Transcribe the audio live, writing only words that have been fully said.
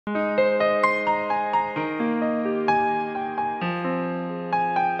Hello,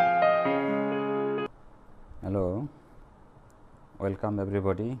 welcome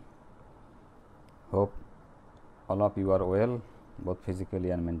everybody. Hope all of you are well, both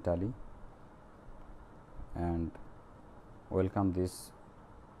physically and mentally, and welcome this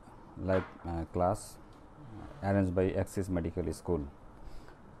live class arranged by AxisMedicalSchool.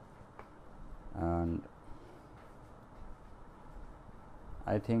 And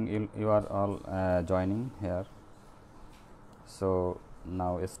I think you are all joining here. So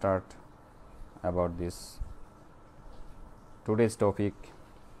now start about this today's topic,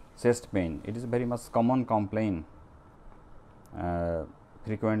 chest pain. It is very much common complaint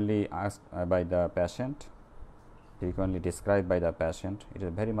frequently asked by the patient, frequently described by the patient. It is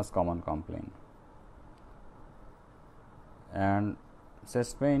very much common complaint. And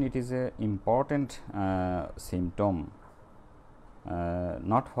chest pain, it is a important symptom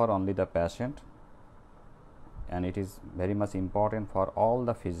not for only the patient, and it is very much important for all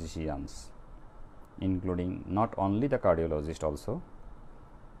the physicians, including not only the cardiologist also.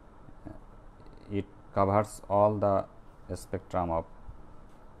 It covers all the spectrum of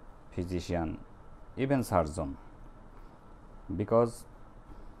physician, even surgeon, because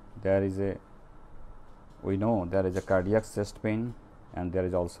we know there is a cardiac chest pain and there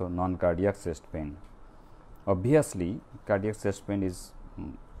is also non-cardiac chest pain. Obviously, cardiac chest pain is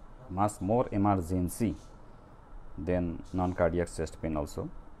much more emergency than non-cardiac chest pain also.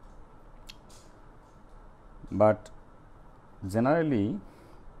 But generally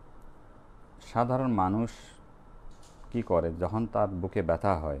সাধারণ মানুষ কি করে, যখন তার বুকে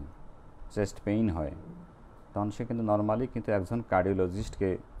ব্যথা হয়, chest pain হয়, তখন সে কিন্তু নরমালি কিন্তু একজন কার্ডিওলজিস্টকে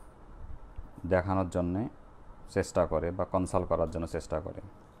দেখানোর জন্য চেষ্টা করে বা কনসাল্ট করার জন্য চেষ্টা করে।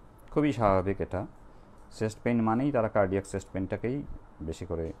 খুবই স্বাভাবিক এটা। চেস্ট পেইন মানেই তারা কার্ডিয়াক চেস্ট পেইনটাকেই বেশি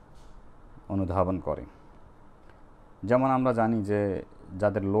করে অনুধাবন করে। যেমন আমরা জানি যে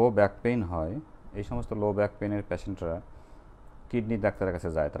যাদের লো ব্যাক পেইন হয়, এই সমস্ত লো ব্যাক পেইনের পেশেন্টরা কিডনি ডাক্তারের কাছে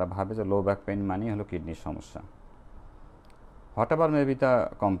যায়। তারা ভাবে যে লো ব্যাক পেইন মানেই হলো কিডনির সমস্যা। হোয়াটএভার মেবি দ্য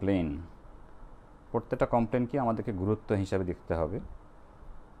কমপ্লেন, প্রত্যেকটা কমপ্লেনকে আমাদেরকে গুরুত্ব হিসাবে দেখতে হবে।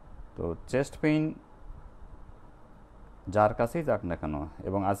 তো চেস্ট পেইন যার কাছেই যাক না কেন,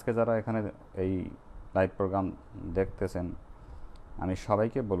 এবং আজকে যারা এখানে এই লাইভ প্রোগ্রাম দেখতেছেন, আমি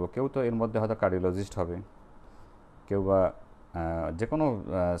সবাইকে বলবো, কেউ তো এর মধ্যে হয়তো কার্ডিওলজিস্ট হবে, কেউ বা যে কোনো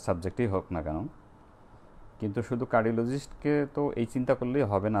সাবজেক্টেই হোক না কেন, কিন্তু শুধু কার্ডিওলজিস্টকে তো এই চিন্তা করলেই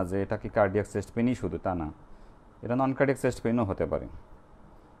হবে না যে এটা কি কার্ডিয়াক চেস্ট পেইনই শুধু, তা না, এটা নন কার্ডিয়াক চেস্ট পেইনও হতে পারে।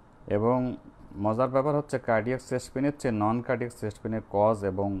 এবং মজার ব্যাপার হচ্ছে কার্ডিয়াক চেস্ট পেইনের চেয়ে নন কার্ডিয়াক চেস্ট পেইনের কজ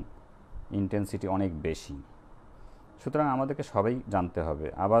এবং ইন্টেন্সিটি অনেক বেশি। সুতরাং আমাদেরকে সবাই জানতে হবে।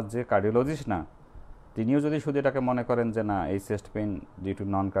 আবার যে কার্ডিওলজিস্ট না, তিনিও যদি শুধু এটাকে মনে করেন যে না এই chest pain due to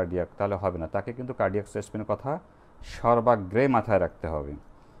non cardiac, তাহলে হবে না। তাকে কিন্তু কার্ডিয়াক চেস্ট পেইনের কথা সর্বাগ্রে মাথায় রাখতে হবে,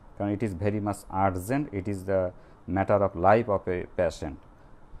 কারণ it is very much urgent, it is the matter of life of a patient.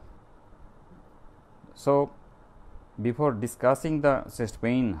 So before discussing the chest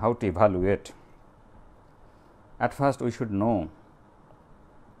pain, how to evaluate, at first we should know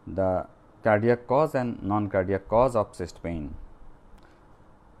the cardiac cause and non-cardiac cause of chest pain.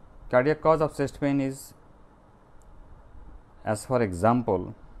 Cardiac cause of chest pain is, as for example,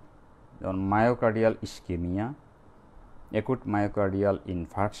 myocardial ischemia, acute myocardial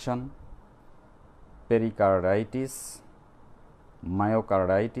infarction, pericarditis,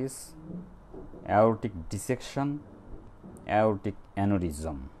 myocarditis, aortic dissection, aortic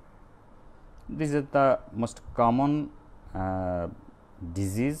aneurysm. This is the most common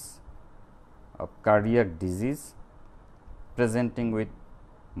disease of cardiac disease,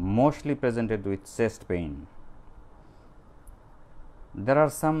 mostly presented with chest pain. There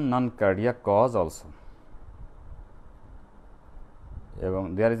are some non-cardiac cause also, এবং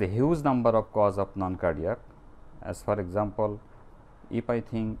there is a huge number of cause of non-cardiac. As for example, if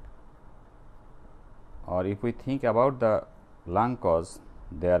we think about the lung cause,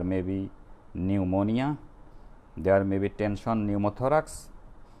 there may be pneumonia, there may be tension pneumothorax,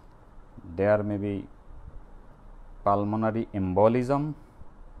 there may be pulmonary embolism,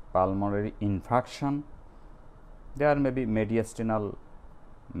 pulmonary infarction, there may be mediastinal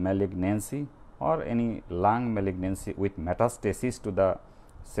malignancy or any lung malignancy with metastasis to the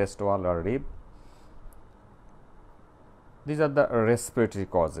chest wall or rib. These are the respiratory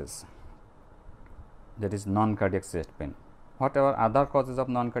causes, that is non-cardiac chest pain. Whatever other causes of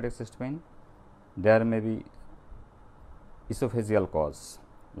non-cardiac chest pain, there may be esophageal cause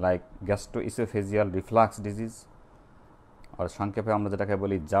like gastroesophageal reflux disease, or সংক্ষেপে আমরা যেটাকে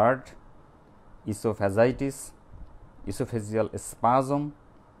বলি জার্ড, esophagitis, esophageal spasm,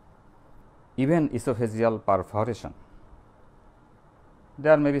 even esophageal perforation.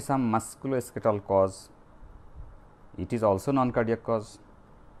 There may be some musculoskeletal cause. It is also non-cardiac cause,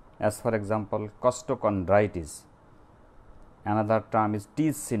 as for example costochondritis. Another term is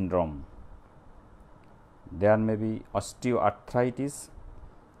T syndrome. There may be osteoarthritis.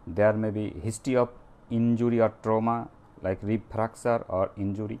 There may be history of injury or trauma like rib fracture or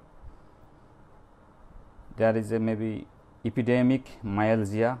injury. There is a maybe epidemic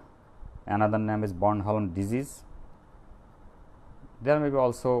myalgia. Another name is Bornholm disease. There may be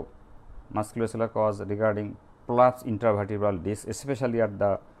also musculoskeletal cause regarding prolapsed intervertebral disc, especially at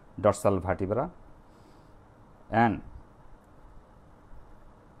the dorsal vertebra, and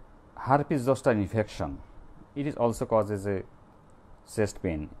herpes zoster infection. It is also causes a chest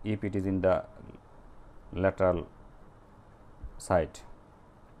pain if it is in the lateral side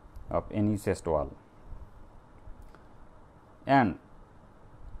of any chest wall. And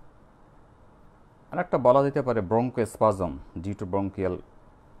আরেকটা বলা যেতে পারে bronchospasm due to bronchial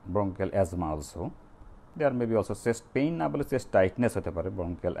asthma also. There may be also chest pain, না বলে chest tightness হতে পারে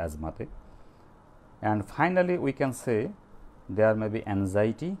bronchial asthma তে. And finally we can say there may be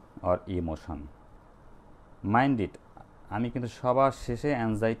anxiety or emotion. Mind it, আমি কিন্তু সবার শেষে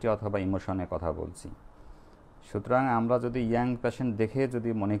অ্যাংজাইটি অথবা ইমোশনের কথা বলছি। সুতরাং আমরা যদি ইয়াং পেশেন্ট দেখে যদি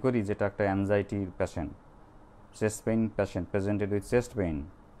মনে করি যেটা একটা অ্যাংজাইটির patient, chest pain patient presented with chest pain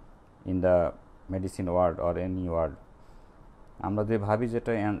in the medicine word or any word, আমরা যদি ভাবি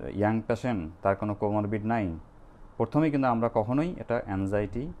যেটা ইয়াং পেশেন্ট তার কোনো কোমরবিড নাই, প্রথমেই কিন্তু আমরা কখনোই এটা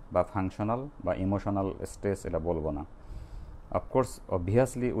অ্যাংজাইটি বা ফাংশনাল বা ইমোশনাল স্ট্রেস এটা বলবো না। Of course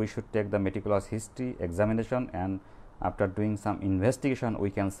obviously we should take the meticulous history examination, and after doing some investigation we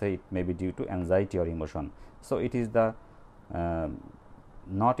can say it may be due to anxiety or emotion. So it is the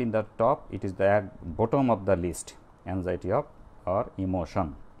not in the top, it is the bottom of the list, anxiety or emotion.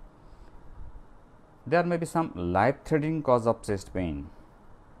 There may be some life threatening cause of chest pain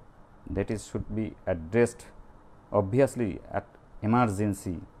that is should be addressed obviously at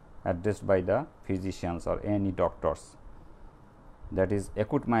emergency, addressed by the physicians or any doctors. That is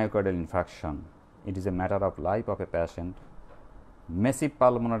acute myocardial infarction. It is a matter of life of a patient. Massive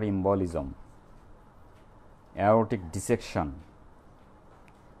pulmonary embolism, aortic dissection,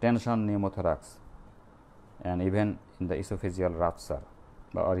 tension pneumothorax, and even in the esophageal rupture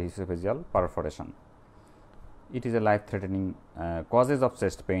or esophageal perforation. It is a life threatening causes of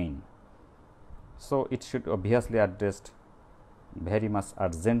chest pain. So it should obviously addressed very much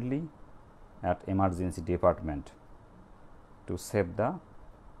urgently at emergency department to save the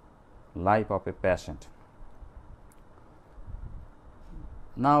life of a patient.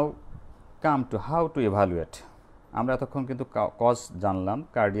 Now come to how to evaluate. আমরা এতক্ষণ কিন্তু cause জানলাম,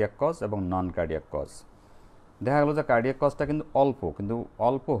 cardiac cause এবং নন cardiac cause. দেখা গেল যে cardiac কজটা কিন্তু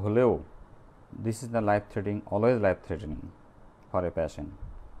অল্প হলেও this is the life threatening, always life threatening for a patient.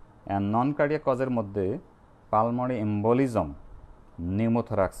 And non cardiac কজের মধ্যে pulmonary embolism,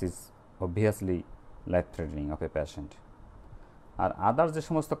 pneumothorax is obviously life threatening of A patient. R others যে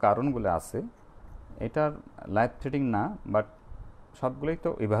সমস্ত কারণগুলো আছে এটার লাইফ থ্রেটিং না, বাট সবগুলোই তো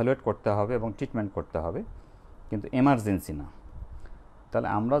ইভ্যালুয়েট করতে হবে এবং ট্রিটমেন্ট করতে হবে, কিন্তু এমার্জেন্সি না। তাহলে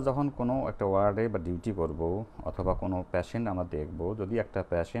আমরা যখন কোনো একটা ওয়ার্ডে বা ডিউটি করব অথবা কোনো পেশেন্ট আমরা দেখব, যদি একটা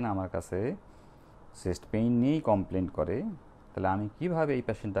পেশেন্ট আমার কাছে চেস্ট পেইন নিয়েই কমপ্লেন করে, তাহলে আমি কিভাবে এই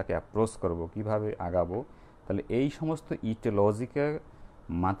পেশেন্টটাকে অ্যাপ্রোচ করব, কিভাবে আগাবো, তাহলে এই সমস্ত ইটিওলজিকে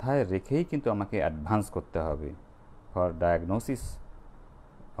মাথায় রেখেই কিন্তু আমাকে অ্যাডভান্স করতে হবে for diagnosis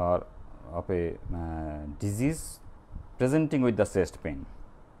or of a disease presenting with the chest pain.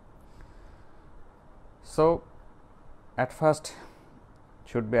 So at first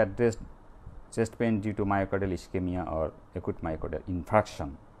should be addressed chest pain due to myocardial ischemia or acute myocardial infarction.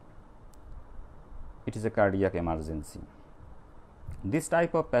 It is a cardiac emergency. This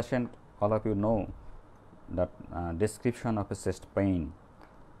type of patient, all of you know that description of a chest pain.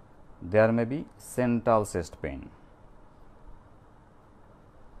 There may be central chest pain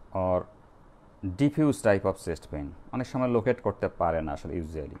or diffuse type of chest pain. অনেক সময় locate করতে পারে না আসলে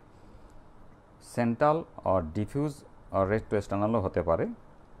usually. Central or diffuse or retroexternal হতে পারে,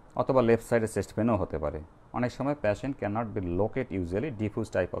 অথবা left সাইডে চেস্ট পেনও হতে পারে। অনেক সময় patient cannot B locate usually diffuse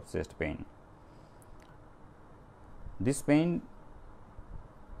type of chest pain. This pain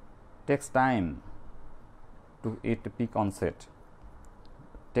takes time to it peak onset,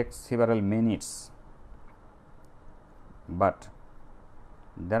 takes several minutes, but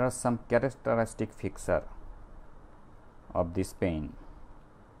there are some characteristic feature of this pain.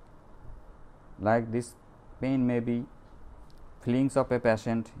 Like this pain may be feelings of a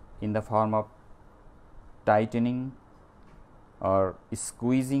patient in the form of tightening or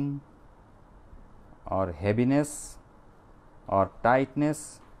squeezing or heaviness or tightness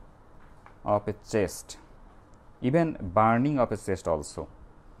of a chest, even burning of a chest also.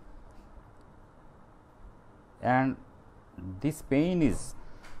 And this pain is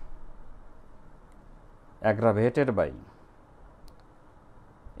aggravated by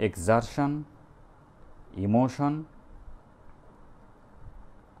exertion, emotion,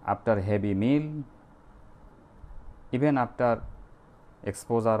 after heavy meal, even after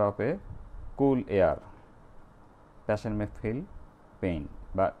exposure of a cool air. Patient may feel pain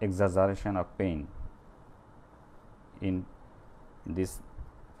by exaggeration of pain in these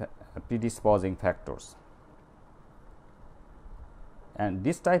predisposing factors. And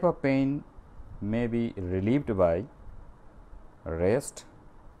this type of pain may be relieved by rest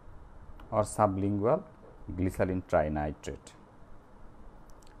or sublingual glycerin trinitrate.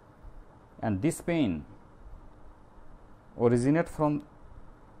 And this pain originate from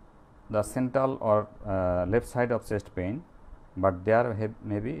the central or left side of chest pain, but there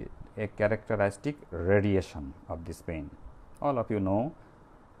may be a characteristic radiation of this pain. All of you know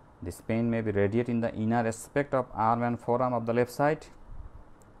this pain may be radiate in the inner aspect of arm and forearm of the left side.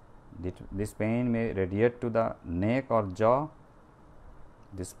 This pain may radiate to the neck or jaw.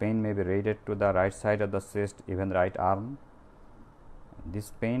 This pain may be radiate to the right side of the chest, even right arm.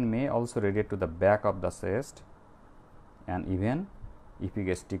 This pain may also radiate to the back of the chest and even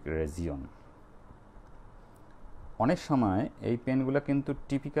epigastric region. অনেক সময় এই পেনগুলো কিন্তু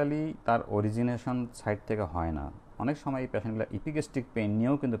typically তার origination side থেকে হয় না। অনেক সময় এই পেশেন্টগুলো ইপিগ্যাস্ট্রিক পেন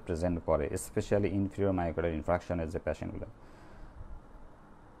নিয়েও কিন্তু প্রেজেন্ট করে, স্পেশালি ইনফিরিয়র মায়োকার্ডিয়াল ইনফ্রাকশনের যে পেশেন্টগুলো।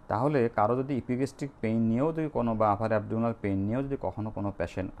 তাহলে কারো যদি ইপিগ্যাস্ট্রিক পেইন নিয়েও যদি কোনো বা আপার অ্যাবডোমিনাল পেইন নিয়েও যদি কখনো কোনো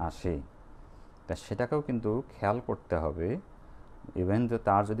পেশেন্ট আসে, তা সেটাকেও কিন্তু খেয়াল করতে হবে। ইভেন যে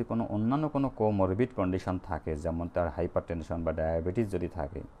তার যদি কোনো অন্যান্য কোনো কোমরবিড কন্ডিশন থাকে, যেমন তার হাইপারটেনশন বা ডায়াবেটিস যদি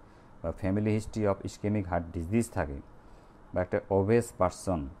থাকে, বা family history of ischemic heart disease থাকে, বা একটা ওবেস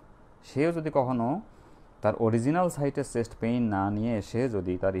পারসন, সেও যদি কখনো তার অরিজিনাল সাইটের চেস্ট পেইন না নিয়ে এসে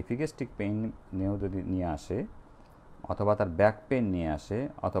যদি তার ইপিগ্যাস্ট্রিক পেইন নিয়েও যদি নিয়ে আসে, অথবা তার ব্যাক পেন নিয়ে আসে,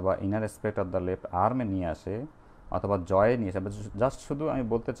 অথবা inner aspect of the left আর্মে নিয়ে আসে, অথবা জয়ে নিয়ে আসে, জাস্ট শুধু আমি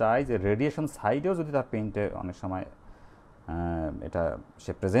বলতে চাই যে রেডিয়েশন সাইডেও যদি তার পেইনটা অনেক সময় এটা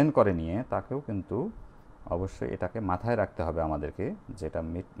সে প্রেজেন্ট করে নিয়ে, তাকেও কিন্তু অবশ্যই এটাকে মাথায় রাখতে হবে আমাদেরকে, যেটা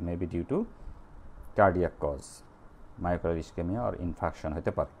may be due to cardiac cause, myocardial ischaemia or infraction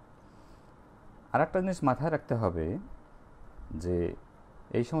হতে পারে। আর একটা জিনিস মাথায় রাখতে হবে যে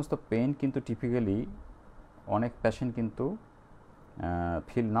এই সমস্ত পেইন কিন্তু টিপিক্যালি অনেক পেশেন্ট কিন্তু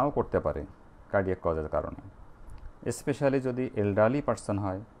ফিল নাও করতে পারে কার্ডিয়াক কজের কারণে, স্পেশালি যদি এলডারলি পার্সন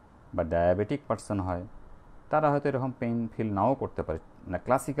হয় বা ডায়াবেটিক পার্সন হয়, তারা হয়তো এরকম পেইন ফিল নাও করতে পারে, মানে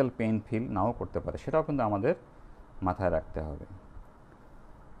ক্লাসিক্যাল পেইন ফিল নাও করতে পারে, সেটাও কিন্তু আমাদের মাথায় রাখতে হবে।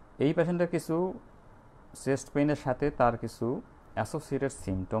 এই পেশেন্টের কিছু চেস্ট পেইনের সাথে তার কিছু অ্যাসোসিয়েটেড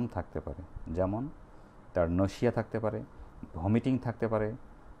সিমটম থাকতে পারে, যেমন তার নশিয়া থাকতে পারে, ভমিটিং থাকতে পারে,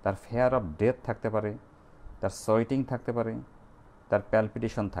 তার ফেয়ার অফ ডেথ থাকতে পারে, তার সোয়েটিং থাকতে পারে, তার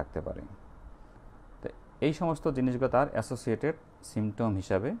প্যালপিটেশন থাকতে পারে। তো এই সমস্ত জিনিসগুলো তার অ্যাসোসিয়েটেড সিমটম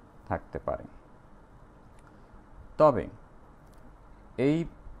হিসাবে থাকতে পারে। তবে এই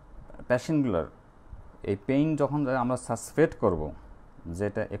পেশেন্টগুলোর এই পেইন যখন আমরা সাসপেক্ট করব যে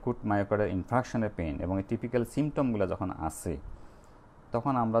এটা অ্যাকুট মায়োকার্ডিয়াল ইনফ্রাকশনের পেইন এবং এই টিপিক্যাল সিমটমগুলো যখন আসে,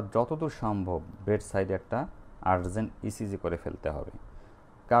 তখন আমরা যতদূর সম্ভব বেড সাইডে একটা আর্জেন্ট ইসিজি করে ফেলতে হবে।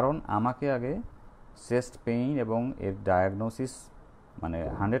 কারণ আমাকে আগে চেস্ট পেইন এবং এর ডায়াগনোসিস মানে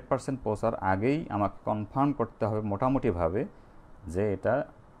 100% পৌঁছার আগেই আমাকে কনফার্ম করতে হবে মোটামুটিভাবে যে এটা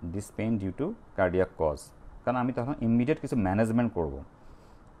this pain due to cardiac cause, কারণ আমি তখন ইমিডিয়েট কিছু ম্যানেজমেন্ট করব।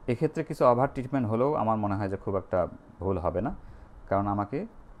 এক্ষেত্রে কিছু ওভার ট্রিটমেন্ট হলেও আমার মনে হয় যে খুব একটা ভুল হবে না, কারণ আমাকে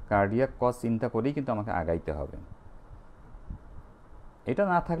কার্ডিয়াক কজ চিন্তা করেই কিন্তু আমাকে আগাইতে হবে। এটা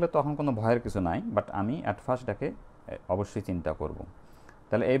না থাকলে তখন কোনো ভয়ের কিছু নাই, বাট আমি অ্যাট ফার্স্ট এটাকে অবশ্যই চিন্তা করব।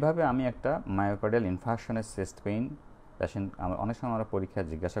 তাহলে এইভাবে আমি একটা মায়োকার্ডিয়াল ইনফ্রাকশনের চেস্ট পেইন পেশেন্ট, অনেক সময় আমরা পরীক্ষায়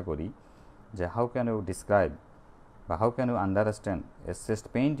জিজ্ঞাসা করি যে হাউ ক্যান ইউ ডিসক্রাইব বা how can you understand A chest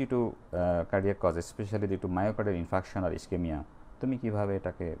pain due to cardiac cause, specially due to myocardial infraction R ischaemia, তুমি কীভাবে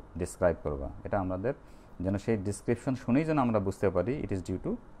এটাকে ডিসক্রাইব করবা। এটা আমাদের যেন সেই ডিসক্রিপশন শুনেই যেন আমরা বুঝতে পারি it is due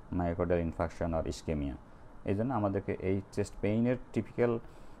to myocardial infraction R ischaemia. এই জন্য আমাদেরকে এই চেস্ট পেইনের টিপিক্যাল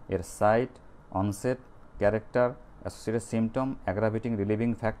এর site, onset, character, associated symptom, অ্যাগ্রাভেটিং relieving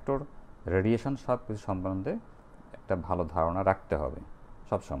factor, radiation সব কিছু সম্বন্ধে একটা ভালো ধারণা রাখতে হবে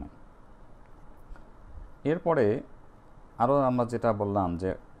সবসময়। এরপরে আরও আমরা যেটা বললাম যে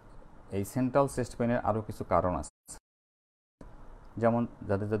এই সেন্ট্রাল চেস্ট পেইনের আরও কিছু কারণ আছে, যেমন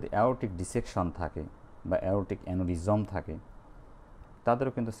যাদের যদি অ্যাওরটিক ডিসেকশন থাকে বা অ্যাওরটিক অ্যানোরিজম থাকে,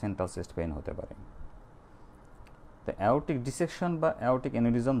 তাদেরও কিন্তু সেন্ট্রাল চেস্ট পেইন হতে পারে। তো অ্যাওর্টিক ডিসেকশন বা অ্যাওর্টিক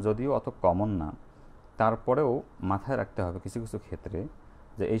অ্যানিউরিজম যদিও অত কমন না, তারপরেও মাথায় রাখতে হবে কিছু কিছু ক্ষেত্রে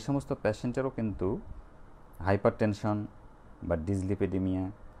যে এই সমস্ত পেশেন্টেরও কিন্তু হাইপারটেনশন বা ডিসলিপিডেমিয়া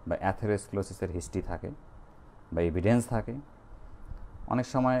বা অ্যাথেরোস্ক্লেরোসিসের হিস্ট্রি থাকে বা এভিডেন্স থাকে। অনেক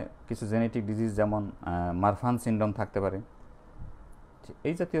সময় কিছু জেনেটিক ডিজিজ যেমন মারফান সিনড্রোম থাকতে পারে।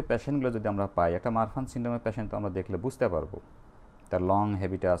 এই জাতীয় পেশেন্টগুলো যদি আমরা পাই, একটা মারফান সিনড্রোমের পেশেন্ট তো আমরা দেখলে বুঝতে পারবো তার long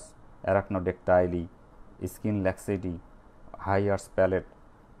হেবিটাস, অ্যারাকনোডেকটাইলি, skin laxity, high আর্স palette.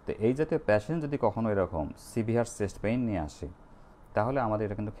 তো এই জাতীয় পেশেন্ট যদি কখনো এরকম সিভিয়ার চেস্ট পেইন নিয়ে আসে, তাহলে আমাদের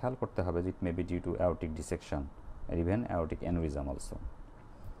এটা কিন্তু খেয়াল করতে হবে যে ইট may be due to aortic dissection R even aortic অ্যানুরিজম also.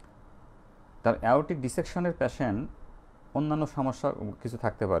 তার অ্যাওর্টিক ডিসেকশনের পেশেন্ট অন্যান্য সমস্যা কিছু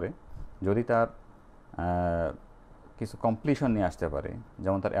থাকতে পারে, যদি তার কিছু কমপ্লিশন নিয়ে আসতে পারে,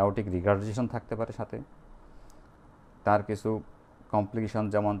 যেমন তার অ্যাওর্টিক রিগার্জিশন থাকতে পারে সাথে, তার কিছু কমপ্লিকেশন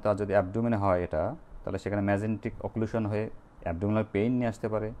যেমন তার যদি অ্যাবডোমেনে হয় এটা, তাহলে সেখানে ম্যাজেন্টিক অক্লুশন হয়ে অ্যাবডোমিনাল পেইন নিয়ে আসতে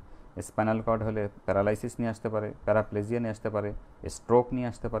পারে, স্পাইনাল কর্ড হলে প্যারালাইসিস নিয়ে আসতে পারে, প্যারাপ্লেজিয়া নিয়ে আসতে পারে, স্ট্রোক নিয়ে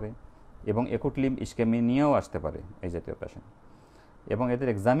আসতে পারে এবং একুট লিম্ব ইস্কেমি নিয়েও আসতে পারে এই জাতীয় পেশেন্ট। এবং এদের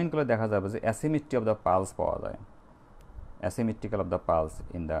এক্সামিন করলে দেখা যাবে যে অ্যাসিমিট্রি অফ দ্য পালস পাওয়া যায়, asymmetrical of the pulse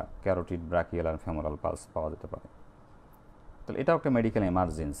in the carotid, brachial R femoral pulse পাওয়া যেতে পারে। তাহলে এটাও একটা মেডিকেল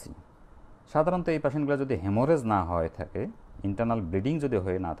এমার্জেন্সি। সাধারণত এই পেশেন্টগুলো যদি হেমোরেজ না হয়ে থাকে, ইন্টারনাল ব্লিডিং যদি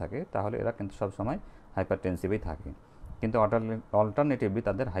হয়ে না থাকে, তাহলে এরা কিন্তু সবসময় হাইপারটেনসিভই থাকে, কিন্তু অল্টারনেটিভলি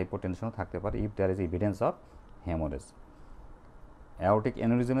তাদের হাইপোটেনশনও থাকতে পারে if there is evidence of haemorrhage. Aortic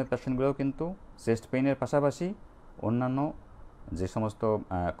অ্যানুরিজমের পেশেন্টগুলোও কিন্তু চেস্ট পেইনের পাশাপাশি অন্যান্য যে সমস্ত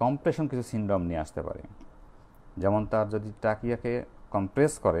কম্প্রেশন কিছু সিনড্রোম নিয়ে আসতে পারে, যেমন তার যদি ট্রাকিয়াকে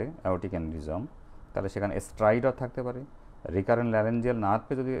কম্প্রেস করে অ্যাওর্টিক অ্যানিউরিজম, তাহলে সেখানে স্ট্রাইডর থাকতে পারে। রিকারেন্ট ল্যারেঞ্জিয়াল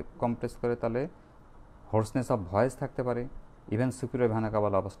নার্ভকে যদি কম্প্রেস করে, তাহলে হোর্সনেস অফ ভয়েস থাকতে পারে, ইভেন সুপিরিয়র ভেনা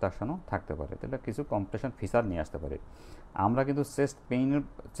কাভাল অবস্ট্রাকশনও থাকতে পারে। তাহলে কিছু কম্প্রেশন ফিচার নিয়ে আসতে পারে। আমরা কিন্তু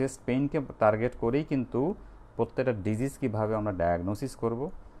চেস্ট পেইনকে টার্গেট করেই কিন্তু প্রত্যেকটা ডিজিজ কীভাবে আমরা ডায়াগনোসিস করব,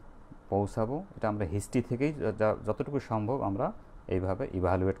 পৌঁছাবো, এটা আমরা হিস্ট্রি থেকেই যতটুকু সম্ভব আমরা এইভাবে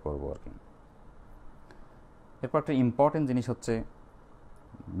ইভ্যালুয়েট করবো আর কি। এরপর একটা ইম্পর্টেন্ট জিনিস হচ্ছে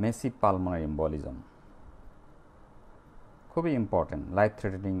মেসিভ পালমোনারি এম্বলিজম, খুবই important, life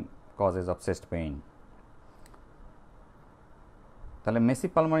threatening causes of chest pain. তাহলে মেসিভ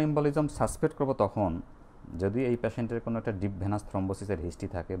পালমোনারি এম্বলিজম সাসপেক্ট করবো তখন যদি এই পেশেন্টের কোনো একটা ডিপ ভেনাস থ্রম্বোসিসের হিস্ট্রি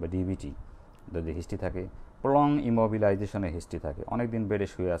থাকে বা ডিবিটি যদি হিস্ট্রি থাকে, প্রলং ইমোবিলাইজেশনের হিস্ট্রি থাকে, অনেক দিন বেডে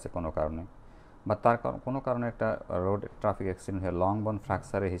শুয়ে আছে কোনো কারণে, বা তার কোনো কারণে একটা রোড ট্রাফিক অ্যাক্সিডেন্ট হয়ে লং বোন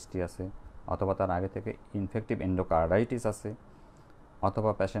ফ্র্যাকচারের হিস্ট্রি আছে, অথবা তার আগে থেকে ইনফেক্টিভ এন্ডোকার্ডাইটিস আছে,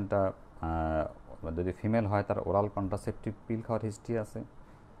 অথবা পেশেন্টটা যদি ফিমেল হয় তার ওরাল কন্ট্রাসেপটিভ পিল খাওয়ার হিস্ট্রি আছে।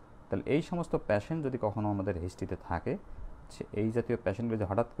 তাহলে এই সমস্ত পেশেন্ট যদি কখনো আমাদের হিস্ট্রিতে থাকে, এই জাতীয় পেশেন্টগুলো যদি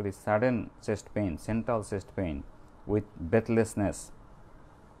হঠাৎ করে sudden chest pain, central chest pain with breathlessness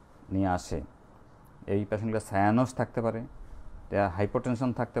নিয়ে আসে, এই পেশেন্টগুলো সায়ানোস থাকতে পারে, হাইপোটেনশন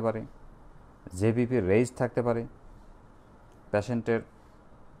থাকতে পারে, জেবিপি রেইজ থাকতে পারে, পেশেন্টের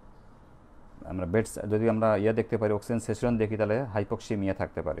আমরা বেডস যদি আমরা দেখতে পারি, অক্সিজেন স্যাচুরেশন দেখি, তাহলে হাইপোক্সিমিয়া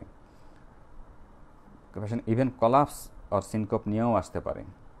থাকতে পারে, patient even collapse or syncope নিয়েও আসতে পারে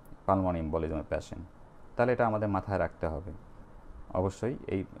পালমোনারি এম্বলিজমের পেশেন্ট। তাহলে এটা আমাদের মাথায় রাখতে হবে, অবশ্যই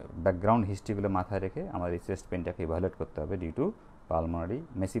এই ব্যাকগ্রাউন্ড হিস্ট্রিগুলো মাথায় রেখে আমাদের এই চেস্ট পেইনটাকে ইভ্যালুয়েট করতে হবে due to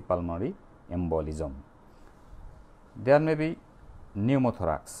massive pulmonary embolism. There may be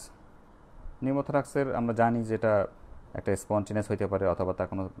pneumothorax. নিউমোথোরাক্সের আমরা জানি যেটা একটা স্পন্টেনিয়াস হতে পারে, অথবা তার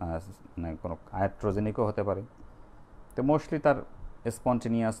কোনো আয়াট্রোজেনিকও হতে পারে। তো মোস্টলি তার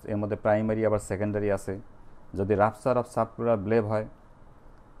স্পন্টেনিয়াস, এর মধ্যে প্রাইমারি আবার সেকেন্ডারি আছে। যদি রাপচার অফ সাবপ্লুরাল ব্লেভ হয়,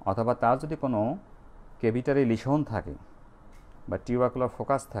 অথবা তার যদি কোনো কেভিটারি লিশন থাকে বা টিউবাকুলার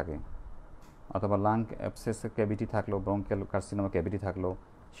ফোকাস থাকে, অথবা লাং অ্যাবসেসের ক্যাভিটি থাকলো, ব্রঙ্কিয়াল কার্সিনোমা ক্যাভিটি থাকলো,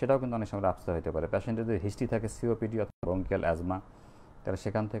 সেটাও কিন্তু অনেক সময় রাপচার হতে পারে। পেশেন্টের যদি হিস্ট্রি থাকে সিওপিডি অথবা ব্রঙ্কিয়াল অ্যাজমা, তাহলে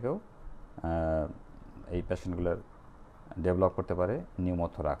সেখান থেকেও এই পেশেন্টগুলোর ডেভেলপ করতে পারে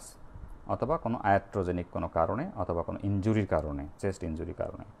নিউমোথোরাক্স, অথবা কোনো আয়াট্রোজেনিক কোনো কারণে, অথবা কোনো ইনজুরির কারণে, চেস্ট ইনজুরির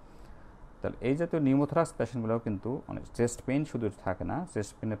কারণে। তাহলে এই জাতীয় নিউমোথোরাক্স পেশেন্টগুলোও কিন্তু অনেক চেস্ট পেইন শুধু থাকে না,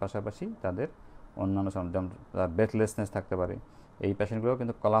 চেস্ট পেইনের পাশাপাশি তাদের অন্যান্য যেমন ব্রেথলেসনেস থাকতে পারে। এই পেশেন্টগুলোও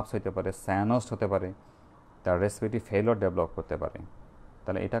কিন্তু কলাপস হতে পারে, সায়ানোস হতে পারে, তার রেসপিরেটরি ফেইলিওর ডেভেলপ করতে পারে।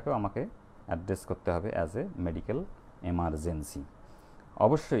 তাহলে এটাকেও আমাকে অ্যাড্রেস করতে হবে অ্যাজ এ মেডিকেল এমার্জেন্সি।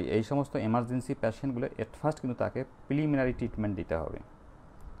 অবশ্যই এই সমস্ত এমার্জেন্সি পেশেন্টগুলো এট ফার্স্ট কিন্তু তাকে প্রিলিমিনারি ট্রিটমেন্ট দিতে হবে,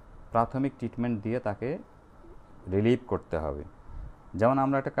 প্রাথমিক ট্রিটমেন্ট দিয়ে তাকে রিলিভ করতে হবে। যেমন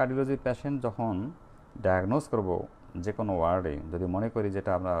আমরা একটা কার্ডিওলজি পেশেন্ট যখন ডায়াগনোজ করব যে কোনো ওয়ার্ডে, যদি মনে করি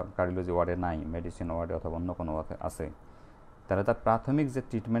যেটা আমরা কার্ডিওলজি ওয়ার্ডে নাই, মেডিসিন ওয়ার্ডে অথবা অন্য কোনো আছে, তাহলে তার প্রাথমিক যে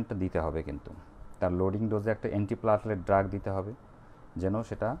ট্রিটমেন্টটা দিতে হবে কিন্তু তার লোডিং ডোজে একটা অ্যান্টিপ্লাটলেট ড্রাগ দিতে হবে যেন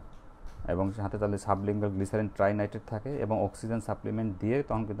সেটা, এবং সাথে তাহলে সাবলিঙ্গুয়াল গ্লিসারিন ট্রাইনাইট্রেট থাকে এবং অক্সিজেন সাপ্লিমেন্ট দিয়ে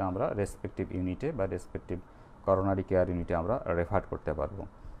তখন কিন্তু আমরা রেসপেক্টিভ ইউনিটে বা রেসপেক্টিভ করোনারি কেয়ার ইউনিটে আমরা রেফার করতে পারবো।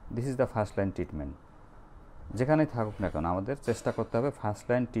 This is the first line treatment. যেখানেই থাকুক না কেন আমাদের চেষ্টা করতে হবে first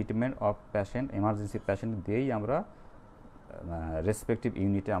line treatment of patient, emergency patient দিয়েই আমরা রেসপেক্টিভ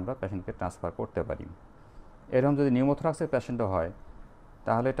ইউনিটে আমরা প্যাশেন্টকে ট্রান্সফার করতে পারি। এরকম যদি নিউমোথোরাক্সের প্যাশেন্টও হয়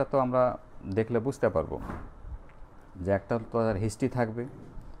তাহলে এটা তো আমরা দেখলে বুঝতে পারবো যে একটা তো তার হিস্ট্রি থাকবে,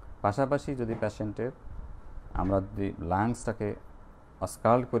 পাশাপাশি যদি প্যাশেন্টের আমরা যদি লাংসটাকে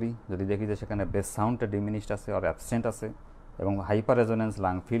অস্কাল্ড করি, যদি দেখি যে সেখানে বেস সাউন্ডটা ডিমিনিশড আছে আর অ্যাবসেন্ট আছে এবং হাইপার রেজোনেন্স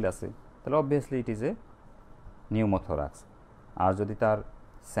লাং ফিল আছে, তাহলে obviously it is a pneumothorax. আর যদি তার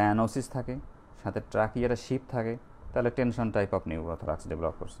সায়ানোসিস থাকে, সাথে ট্রাকিয়াটা শিপ থাকে, তাহলে tension type of pneumothorax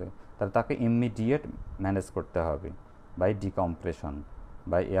develop করছে। তাহলে তাকে ইমিডিয়েট ম্যানেজ করতে হবে by decompression,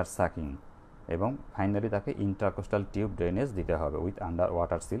 by air sucking, এবং ফাইনালি তাকে ইন্ট্রাকোস্টাল টিউব ড্রেনেজ দিতে হবে with under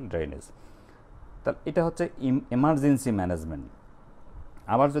water seal drainage. তাহলে এটা হচ্ছে এমার্জেন্সি ম্যানেজমেন্ট।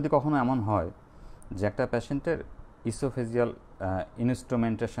 আবার যদি কখনো এমন হয় যে একটা পেশেন্টের ইসোফেজিয়াল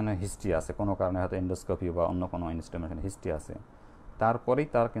ইনস্ট্রুমেন্টেশনের হিস্ট্রি আছে, কোনো কারণে হয়তো এন্ডোস্কোপি বা অন্য কোনো ইনস্ট্রুমেন্টেশনের হিস্ট্রি আছে, তারপরেই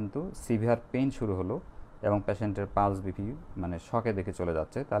তার কিন্তু সিভিয়ার পেইন শুরু হলো এবং পেশেন্টের পালস বিপি মানে শকে দেখে চলে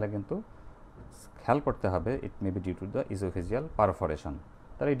যাচ্ছে, তাহলে কিন্তু খেয়াল করতে হবে ইট may be due to the oesophageal perforation.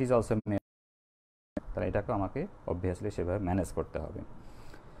 তাহলে ইট ইজ অলসো, তাহলে এটাকে আমাকে অবভিয়াসলি সেভাবে ম্যানেজ করতে হবে।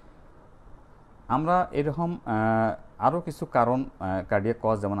 আমরা এরকম আরও কিছু কারণ কার্ডিয়াক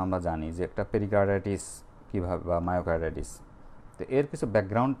কজ যেমন আমরা জানি যে একটা পেরিকার্ডাইটিস কীভাবে বা মায়োকার্ডাইটিস, তো এর কিছু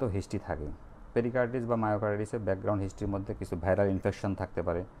ব্যাকগ্রাউন্ড তো হিস্ট্রি থাকে। পেরিকার্ডাইটিস বা মায়োকার্ডাইটিসের ব্যাকগ্রাউন্ড হিস্ট্রির মধ্যে কিছু ভাইরাল ইনফেকশন থাকতে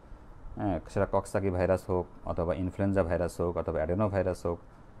পারে, সেটা কক্সাকি ভাইরাস হোক অথবা ইনফ্লুয়েঞ্জা ভাইরাস হোক অথবা অ্যাডেনো ভাইরাস হোক,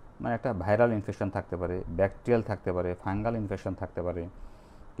 মানে একটা ভাইরাল ইনফেকশন থাকতে পারে, ব্যাকটেরিয়াল থাকতে পারে, ফাঙ্গাল ইনফেকশন থাকতে পারে,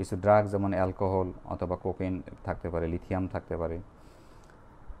 কিছু ড্রাগ যেমন অ্যালকোহল অথবা কোকেন থাকতে পারে, লিথিয়াম থাকতে পারে।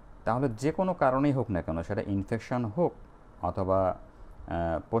 তাহলে যে কোনো কারণেই হোক না কেন, সেটা ইনফেকশন হোক অথবা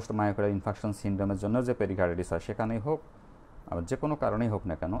পোস্ট মায়োকার্ডিয়াল ইনফেকশন সিনড্রোমের জন্য যে পেরিকার্ডাইটিস হয় সেখানেই হোক, আবার যে কোনো কারণেই হোক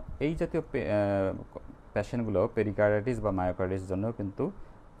না কেন, এই জাতীয় পেশেন্টগুলো পেরিকার্ডাইটিস বা মায়োকার্ডিটিসের জন্য কিন্তু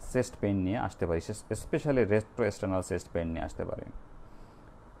চেস্ট পেইন নিয়ে আসতে পারে, স্পেশালি রেট্রোএক্সটার্নাল চেস্ট পেইন নিয়ে আসতে পারে।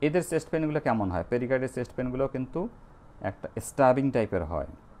 এদের চেস্ট পেইনগুলো কেমন হয়? পেরিকার্ডাইটিস চেস্ট পেইনগুলো কিন্তু একটা স্টাবিং টাইপের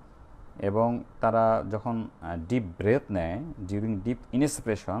হয় এবং তারা যখন ডিপ ব্রেথ নেয় ডিউরিং ডিপ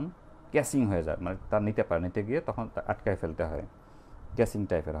ইনস্পিরেশন ক্যাসিং হয়ে যায়, মানে তার নিতে গিয়ে তখন আটকায় ফেলতে হয়, ক্যাসিং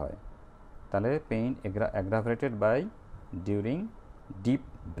টাইপের হয়। তাহলে pain aggravated by during deep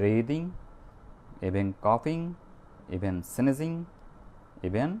breathing, even কফিং, even স্নেজিং,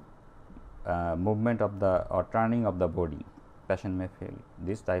 even movement of the or turning of the body. Patient may feel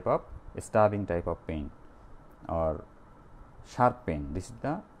this type of starving type of pain or sharp pain. This is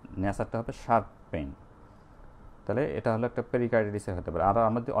the নেচারটা হবে sharp pain. তাহলে এটা হলো একটা পেরিকার্ডাইটিসের হতে পারে। আর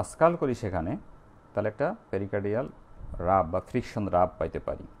আমরা যদি অস্কাল করি সেখানে, তাহলে একটা পেরিকার্ডিয়াল রাব বা ফ্রিকশন রাব পাইতে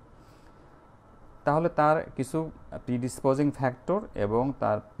পারি। তাহলে তার কিছু প্রিডিসপোজিং ফ্যাক্টর এবং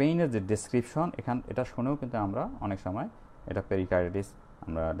তার পেইনের যে ডেসক্রিপশন এটা শুনেও কিন্তু আমরা অনেক সময় এটা পেরিকার্ডাইটিস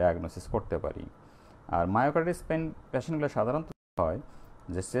আমরা ডায়াগনোসিস করতে পারি। আর মায়োকার্ডিটিস পেইন পেশেন্টগুলো সাধারণত হয়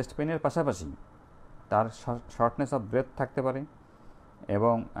যে চেস্ট পেইনের পাশাপাশি তার শর্টনেস অফ ব্রেথ থাকতে পারে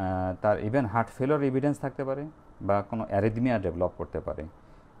এবং তার ইভেন হার্ট ফেলোর এভিডেন্স থাকতে পারে বা কোনো অ্যারিথমিয়া ডেভেলপ করতে পারে।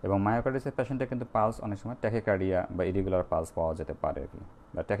 এবং মায়োকার্ডিটিসের পেশেন্টে কিন্তু পালস অনেক সময় ট্যাকিকার্ডিয়া বা ইরেগুলার পালস পাওয়া যেতে পারে আর কি,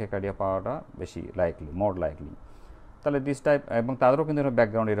 বা ট্যাকিকার্ডিয়া পাওয়াটা বেশি লাইকলি, মোর লাইকলি। তাহলে দিস টাইপ, এবং তাদেরও কিন্তু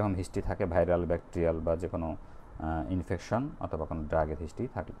ব্যাকগ্রাউন্ড এরকম হিস্ট্রি থাকে, ভাইরাল, ব্যাকটেরিয়াল বা যে কোনো ইনফেকশন অথবা কোনো ড্রাগের হিস্ট্রি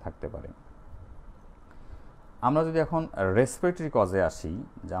থাকতে পারে। আমরা যদি এখন রেসপিরেটরি কজে আসি,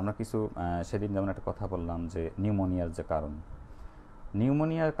 যে আমরা কিছু সেদিন যেমন একটা কথা বললাম যে নিউমোনিয়ার যে কারণ,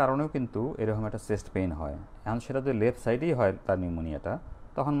 নিউমোনিয়ার কারণেও কিন্তু এরকম একটা চেস্ট পেইন হয়। এখন সেটা যদি লেফট সাইডেই হয় তার নিউমোনিয়াটা,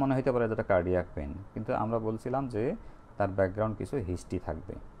 তখন মনে হতে পারে যেটা কার্ডিয়াক পেইন, কিন্তু আমরা বলছিলাম যে তার ব্যাকগ্রাউন্ড কিছু হিস্ট্রি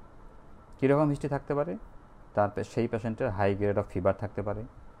থাকবে। কীরকম হিস্ট্রি থাকতে পারে? তার সেই পেশেন্টের হাই গ্রেড অফ ফিভার থাকতে পারে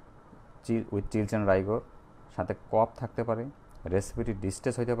উইথ চিলস অ্যান্ড রাইগর, সাথে কফ থাকতে পারে, রেসপিরেটরি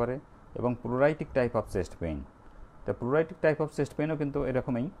ডিস্ট্রেস হতে পারে এবং প্লুরাইটিক টাইপ অফ চেস্ট পেইন। তো প্লুরাইটিক টাইপ অফ চেস্ট পেইনও কিন্তু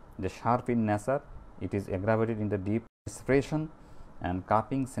এরকমই, যে sharp in nature, it is aggravated in the deep respiration and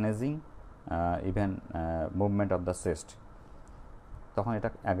cupping, স্নেজিং, even movement of the chest, তখন এটা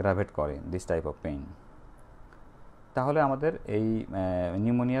অ্যাগ্রাভেট করে দিস টাইপ অফ পেইন। তাহলে আমাদের এই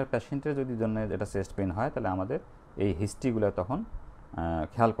নিউমোনিয়ার পেশেন্টের যদি জন্য এটা চেস্ট পেইন হয়, তাহলে আমাদের এই হিস্ট্রিগুলো তখন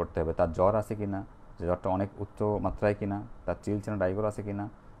খেয়াল করতে হবে। তার জ্বর আছে কি না, জ্বরটা অনেক উচ্চ মাত্রায় কিনা, তার চিলস অ্যান্ড রাইগর আছে কিনা,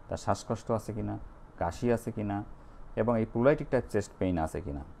 তার শ্বাসকষ্ট আছে কিনা, কাশি আছে কিনা, এবং এই প্লুরাইটিক টাইপ চেস্ট পেইন আছে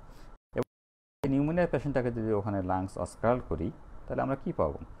কিনা। এবং এই নিউমোনিয়ার পেশেন্টটাকে যদি ওখানে লাংস অস্কাল্ড করি, তাহলে আমরা কী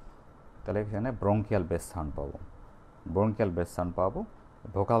পাবো? তাহলে এখানে ব্রঙ্কিয়াল বেস সাউন্ড পাবো, ব্রঙ্কিয়াল বেস সাউন্ড পাবো,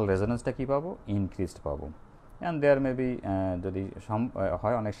 ভোকাল রেজোনেন্সটা কী পাবো, ইনক্রিজড পাবো। অ্যান্ড দেয়ার মেবি যদি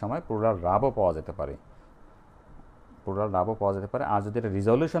হয় অনেক সময় প্লুরাল রাবও পাওয়া যেতে পারে, প্লুরাল রাবও পাওয়া যেতে পারে। আর যদি এটা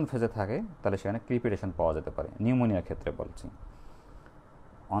রিজলিউশন ফেজে থাকে তাহলে সেখানে ক্রিপিটেশন পাওয়া যেতে পারে, নিউমোনিয়ার ক্ষেত্রে বলছি,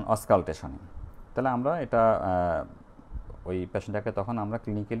 অন অসকালটেশনে। তাহলে আমরা এটা ওই পেশেন্টটাকে তখন আমরা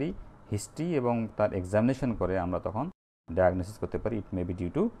ক্লিনিক্যালি হিস্ট্রি এবং তার এক্সামিনেশন করে আমরা তখন ডায়াগনোসিস করতে পারি ইট may be due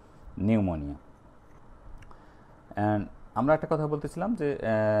to pneumonia. And আমরা একটা কথা বলতেছিলাম যে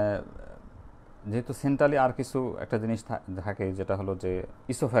যেহেতু সেন্ট্রালি আর কিছু একটা জিনিস থাকে যেটা হলো যে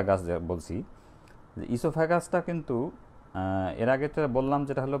ইসোফ্যাগাস, যে বলছি যে ইসোফ্যাগাসটা কিন্তু এর আগে তো বললাম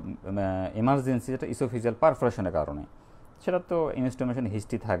যেটা হলো এমার্জেন্সি, যেটা ইসোফিজিয়াল পারফোরেশনের কারণে, সেটা তো ইনস্ট্রুমেশন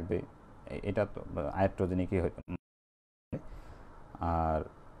হিস্ট্রি থাকবে, এটা তো আয়াট্রোজেনিকই হয়। আর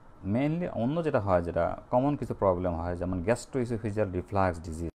মেইনলি অন্য যেটা হয়, যেটা কমন কিছু প্রবলেম হয়, যেমন গ্যাস্ট্রোইসোফেজিয়াল রিফ্লাক্স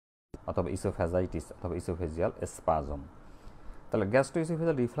ডিজিজ অথবা ইসোফ্যাজাইটিস অথবা ইসোফেজিয়াল স্পাজম। তাহলে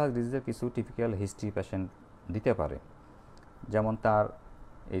গ্যাস্ট্রোইসোফেজিয়াল রিফ্লাক্স ডিজিজের কিছু টিপিক্যাল হিস্ট্রি পেশেন্ট দিতে পারে, যেমন তার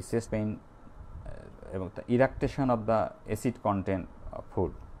এই চেস্ট পেইন এবং ইরাকটেশন of the acid content of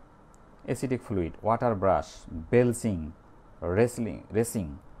food, acidic fluid, water brush, বেলসিং, racing,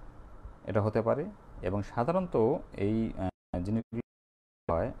 এটা হতে পারে। এবং সাধারণত এই জিনিসগুলো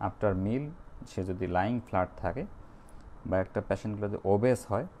হয় আফটার মিল, সে যদি লাইং ফ্ল্যাট থাকে বা একটা পেশেন্টগুলো যদি ওবেস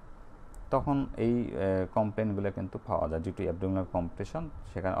হয়, তখন এই কমপ্লেনগুলো কিন্তু পাওয়া যায় ডিউ টু অ্যাবডোমিনাল কম্প্রেশন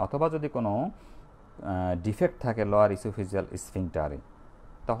সেখানে, অথবা যদি কোনো ডিফেক্ট থাকে লোয়ার ইসোফেজিয়াল স্ফিংটারে,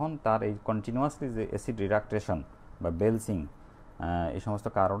 তখন তার এই কন্টিনিউয়াসলি যে অ্যাসিড রিডাকটেশন বা বেলসিং, এই সমস্ত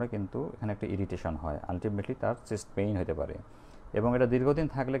কারণে কিন্তু এখানে একটা ইরিটেশন হয়, আলটিমেটলি তার চেস্ট পেইন হতে পারে। এবং এটা দীর্ঘদিন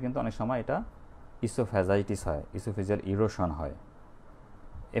থাকলে কিন্তু অনেক সময় এটা ইসোফ্যাজাইটিস হয়, ইসোফেজিয়াল ইরোশন হয়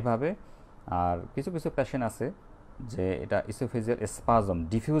এভাবে। আর কিছু কিছু পেশেন্ট আছে যে এটা ইসোফেজিয়াল স্পাজম,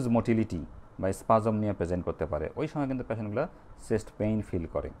 ডিফিউজ মোটিলিটি বা স্পাজম নিয়ে প্রেজেন্ট করতে পারে, ওই সময় কিন্তু পেশেন্টগুলো চেস্ট পেইন ফিল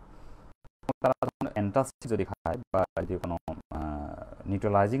করে। তারা যখন অ্যান্টাসিড যদি খায় বা যদি কোনো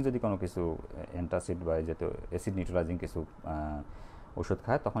নিউট্রালাইজিং যদি কোনো কিছু অ্যান্টাসিড বা যেহেতু অ্যাসিড নিউট্রালাইজিং কিছু ওষুধ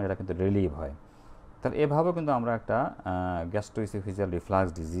খায়, তখন এটা কিন্তু রিলিভ হয়। তাহলে এভাবেও কিন্তু আমরা একটা গ্যাস্ট্রোইসোফেজিয়াল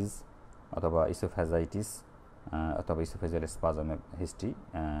রিফ্লাক্স ডিজিজ অথবা ইসোফ্যাজাইটিস অথবা ইসোফেজিয়াল স্পাজমের হিস্ট্রি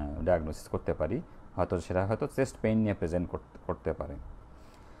ডায়াগনোসিস করতে পারি, হয়তো সেটা হয়তো চেস্ট পেইন নিয়ে প্রেজেন্ট করতে পারে।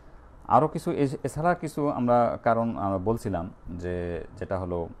 আরও কিছু এছাড়া কিছু আমরা কারণ আমরা বলছিলাম যে যেটা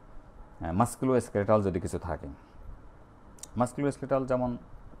হলো মাস্কুলোস্কেলেটাল যদি কিছু থাকে, মাস্কুলোস্কেলেটাল যেমন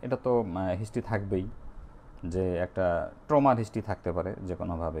এটা তো হিস্ট্রি থাকবেই, যে একটা ট্রমার হিস্ট্রি থাকতে পারে যে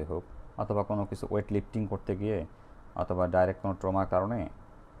কোনোভাবে হোক, অথবা কোনো কিছু ওয়েট লিফটিং করতে গিয়ে অথবা ডাইরেক্ট কোনো ট্রমার কারণে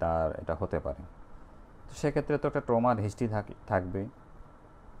তার এটা হতে পারে, তো সেক্ষেত্রে তো একটা ট্রমার হিস্ট্রি থাকবে।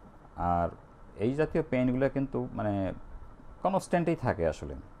 আর এই জাতীয় পেইনগুলো কিন্তু মানে কনস্ট্যান্টই থাকে,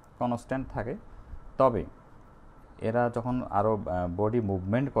 আসলে কনস্ট্যান্ট থাকে। তবে এরা যখন আরও বডি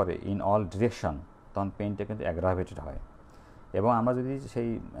মুভমেন্ট করে ইন অল ডিরেকশন, তখন পেইনটা কিন্তু অ্যাগ্রাভেটেড হয়। এবং আমরা যদি সেই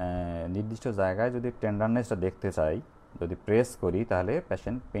নির্দিষ্ট জায়গায় যদি টেন্ডারনেসটা দেখতে চাই, যদি প্রেস করি, তাহলে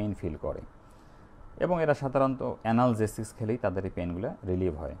পেশেন্ট পেইন ফিল করে। এবং এরা সাধারণত অ্যানালজেসিস খেলেই তাদের এই পেইনগুলো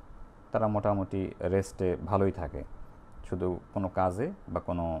রিলিভ হয়। তারা মোটামুটি রেস্টে ভালোই থাকে, শুধু কোনো কাজে বা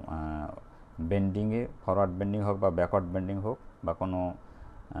কোনো বেন্ডিংয়ে, ফরওয়ার্ড বেন্ডিং হোক বা ব্যাকওয়ার্ড বেন্ডিং হোক বা কোনো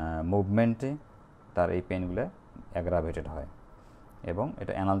মুভমেন্টে তার এই পেইনগুলো অ্যাগ্রাভেটেড হয় এবং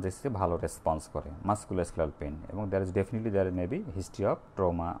এটা অ্যানালজেসিসে ভালো রেসপন্স করে, মাস্কুলোস্কেলেটাল পেইন। এবং there is definitely there may be history of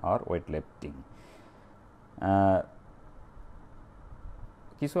trauma or weight lifting.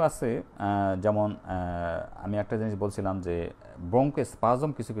 কিছু আছে যেমন আমি একটা জিনিস বলছিলাম যে ব্রঙ্কোস্পাজম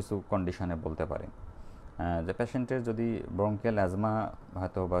কিছু কিছু কন্ডিশনে বলতে পারে, যে পেশেন্টের যদি ব্রঙ্কিয়াল অ্যাজমা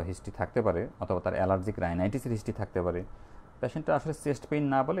হয়তো বা হিস্ট্রি থাকতে পারে, অথবা তার অ্যালার্জিক রাইনাইটিসের হিস্ট্রি থাকতে পারে, পেশেন্টটা আসলে চেস্ট পেইন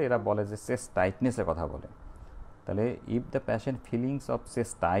না বলে এরা বলে যে চেস্ট টাইটনেসের কথা বলে। তাহলে if the patient feelings of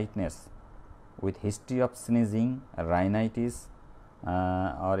chest tightness with history of sneezing, rhinitis,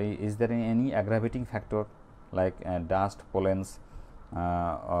 or is there any aggravating factor like dust, pollens,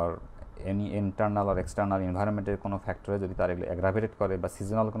 or any internal or external environmental কোনো ফ্যাক্টরে যদি তার এগুলো অ্যাগ্রাভেটেড করে, বা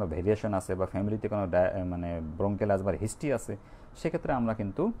সিজনাল কোনো ভেরিয়েশন আছে, বা ফ্যামিলিতে কোনো মানে ব্রঙ্কিয়াল অ্যাজমার হিস্ট্রি আছে, সেক্ষেত্রে আমরা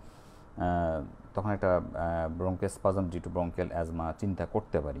কিন্তু তখন একটা bronchospasm due to bronchial asthma চিন্তা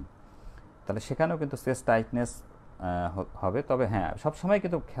করতে পারি। তাহলে সেখানেও কিন্তু চেস্ট টাইটনেস হবে। তবে হ্যাঁ, সবসময়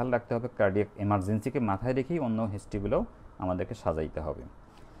কিন্তু খেয়াল রাখতে হবে কার্ডিয়াক এমার্জেন্সিকে মাথায় রেখেই অন্য হিস্ট্রিগুলোও আমাদেরকে সাজাইতে হবে।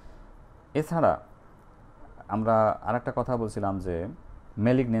 এছাড়া আমরা আরেকটা কথা বলছিলাম যে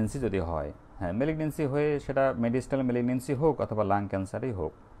ম্যালিগনেন্সি যদি হয়, হ্যাঁ ম্যালিগনেন্সি হয়ে সেটা মেডিস্টাল ম্যালিগনেন্সি হোক অথবা লাং ক্যান্সারই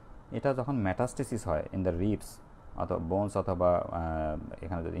হোক, এটা যখন মেটাস্টেসিস হয় ইন দ্য রিবস অথবা বোনস অথবা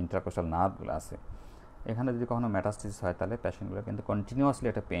এখানে যদি ইন্ট্রাকোস্টাল নার্ভগুলো আছে, এখানে যদি কখনো মেটাস্টেসিস হয় তাহলে পেশেন্টগুলো কিন্তু কন্টিনিউয়াসলি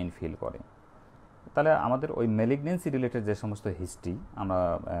একটা পেইন ফিল করে। তাহলে আমাদের ওই ম্যালিগনেন্সি রিলেটেড যে সমস্ত হিস্ট্রি, আমরা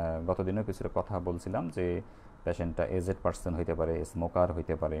গতদিনও কিছুটা কথা বলছিলাম যে পেশেন্টটা এজেড পার্সন হইতে পারে, স্মোকার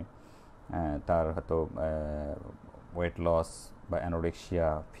হইতে পারে, তার হয়তো ওয়েট লস বা অ্যানোরেক্সিয়া,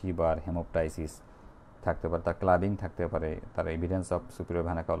 ফিভার, হেমোপটাইসিস থাকতে পারে, তার ক্লাবিং থাকতে পারে, তার evidence of superior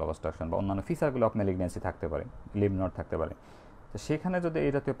vena ক্যাভাল obstruction বা অন্যান্য ফিচারগুলো অফ ম্যালিগনেন্সি থাকতে পারে, লিম্ফ নোড থাকতে পারে। তো সেখানে যদি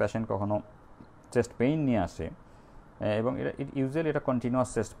এই জাতীয় পেশেন্ট কখনো চেস্ট পেইন নিয়ে আসে এবং ইউজুয়ালি এটা কন্টিনিউয়াস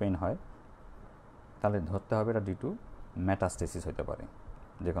চেস্ট পেইন হয়, তাহলে ধরতে হবে এটা ডিউ টু মেটাস্টেসিস হতে পারে,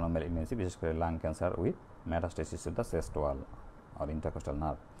 যে কোনো ম্যালিগনেন্সি, বিশেষ করে lung cancer with metastasis to the chest wall R intercostal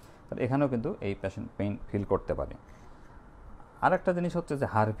nerve. তাহলে এখানেও কিন্তু এই পেশেন্ট পেইন ফিল করতে পারে। আর একটা জিনিস হচ্ছে যে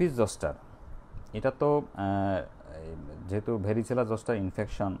হারপিস জস্টার, এটা তো যেহেতু ভেরিসেলা জস্টার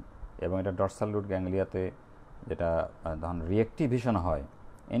ইনফেকশন এবং এটা ডরসাল রুট গ্যাংলিয়াতে যেটা ধরুন রিয়েক্টিভেশন হয়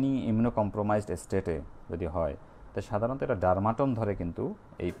এনি ইমিউনো কম্প্রোমাইজড স্টেটে যদি হয়, তো সাধারণত এটা ডার্মাটম ধরে কিন্তু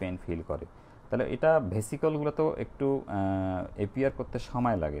এই পেন ফিল করে। তাহলে এটা ভেসিকলগুলো তো একটু এপিয়ার করতে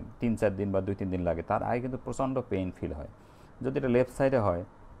সময় লাগে, 3-4 দিন বা 2-3 দিন লাগে, তার আগে কিন্তু প্রচণ্ড পেইন ফিল হয়। যদি এটা লেফট সাইডে হয়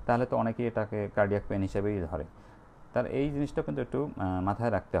তাহলে তো অনেকেই এটাকে কার্ডিয়াক পেন হিসেবেই ধরে। তার এই জিনিসটা কিন্তু একটু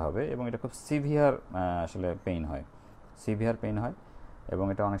মাথায় রাখতে হবে, এবং এটা খুব সিভিয়ার আসলে পেইন হয়, সিভিয়ার পেইন হয়, এবং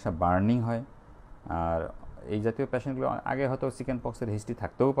এটা অনেক সময় বার্নিং হয়। আর এই জাতীয় পেশেন্টগুলো আগে হয়তো চিকেন পক্সের হিস্ট্রি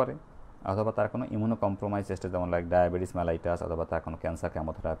থাকতেও পারে, অথবা তার কোনো ইমিউনো কম্প্রোমাইজ স্টেজ যেমন লাইক ডায়াবেটিস মেলাইটাস, অথবা তার কোনো cancer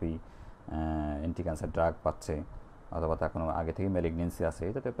chemotherapy, anti cancer drug পাচ্ছে, অথবা তার কোনো আগে থেকে ম্যালিগনেন্সি আছে।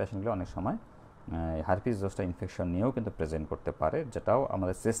 এই জাতীয় পেশেন্টগুলো অনেক সময় হারপিস জোস্টার ইনফেকশন নিয়েও কিন্তু প্রেজেন্ট করতে পারে, যেটাও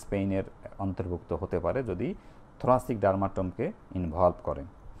আমাদের চেস্ট পেইনের অন্তর্ভুক্ত হতে পারে যদি থোরাসিক ডার্মাটমকে ইনভলভ করে।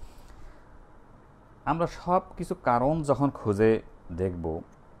 আমরা সব কিছু কারণ যখন খুঁজে দেখব,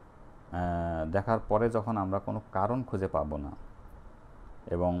 দেখার পরে যখন আমরা কোনো কারণ খুঁজে পাবো না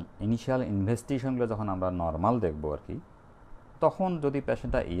এবং ইনিশিয়াল ইনভেস্টিগেশনগুলো যখন আমরা নর্মাল দেখব আর কি, তখন যদি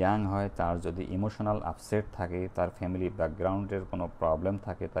পেশেন্টটা ইয়াং হয়, তার যদি ইমোশনাল আপসেট থাকে, তার ফ্যামিলি ব্যাকগ্রাউন্ডের কোনো প্রবলেম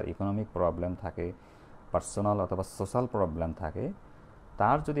থাকে, তার ইকোনমিক প্রবলেম থাকে, পার্সোনাল অথবা সোশ্যাল প্রবলেম থাকে,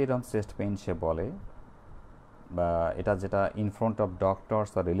 তার যদি এরকম চেস্ট পেইন সে বলে, বা এটা যেটা ইন ফ্রন্ট অফ ডক্টরস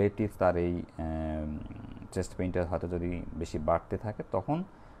বা রিলেটিভস, তার এই চেস্ট পেইনটা হয়তো যদি বেশি বাড়তে থাকে, তখন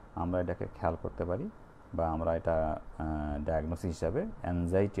আমরা এটাকে খেয়াল করতে পারি, বা আমরা এটা ডায়াগনোসিস হিসাবে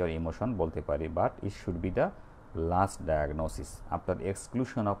অ্যাংজাইটি অর ইমোশন বলতে পারি। But it should be the last diagnosis after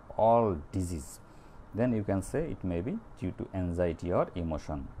exclusion of all disease, then you can say it may be due to anxiety or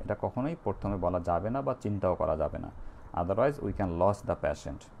emotion. এটা কখনোই প্রথমে বলা যাবে না বা চিন্তাও করা যাবে না, otherwise we can loss the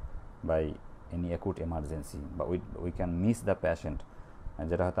patient by any acute emergency, বা we can miss the patient,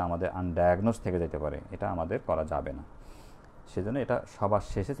 যেটা হয়তো আমাদের আনডায়াগনোস থেকে যেতে পারে। এটা আমাদের করা যাবে না, সেজন্য এটা সবার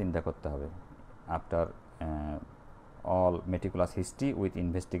শেষে চিন্তা করতে হবে, after all meticulous history with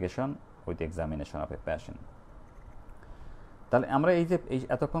investigation with examination of A patient. তাহলে আমরা এই যে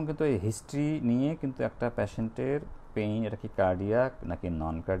এতক্ষণ কিন্তু এই হিস্ট্রি নিয়ে কিন্তু একটা প্যাশেন্টের পেইন, এটা কি কার্ডিয়াক নাকি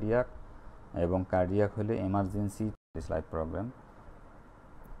নন কার্ডিয়াক, এবং কার্ডিয়াক হলে emergency life problem.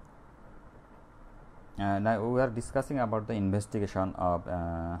 Now we are discussing about the investigation of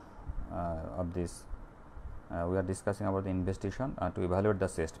this. We are discussing about the investigation to evaluate the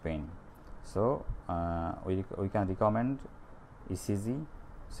chest pain. So we can recommend ECG,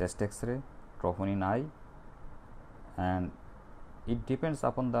 chest X-ray, troponin I, and it depends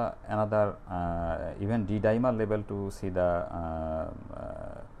upon the another even D-dimer level to see the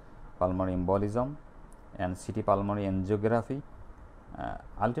pulmonary embolism and CT pulmonary angiography.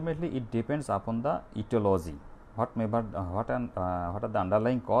 Ultimately it depends upon the etiology, what are the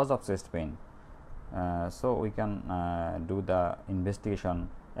underlying cause of chest pain, so we can do the investigation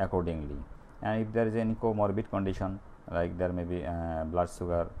accordingly. And if there is any comorbid condition, like there may be blood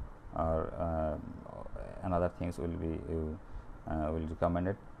sugar or another things will recommend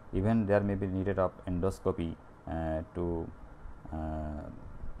it. Even there may be needed of endoscopy to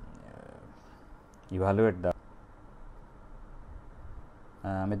evaluate the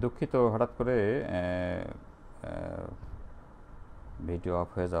আমি দুঃখিত হঠাৎ করে video of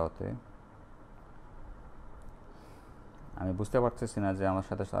হয়ে যাওয়াতে। আমি বুঝতে পারতেছি না যে আমার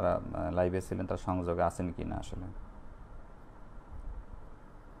সাথে সারা লাইভে ছিলেন তার সংযোগে আছেন কি না। আসলে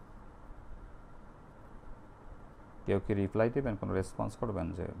কেউ কি রিপ্লাই দেবেন, কোনো রেসপন্স করবেন?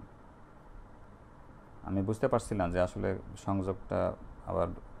 যে আমি বুঝতে পারছিলাম যে আসলে সংযোগটা আবার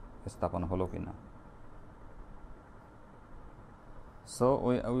স্থাপন হলো কি না। So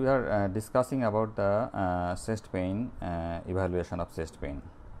we are discussing about the chest pain, evaluation of chest pain,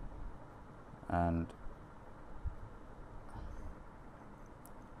 and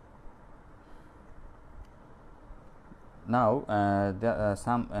now there are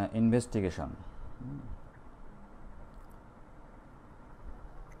some investigation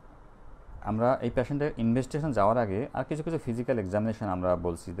আমরা এই পেশেন্টের ইনভেস্টিগেশন যাওয়ার আগে আর কিছু কিছু ফিজিক্যাল এক্সামিনেশন আমরা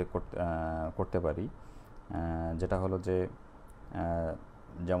বলছি যে করতে পারি, যেটা হলো যে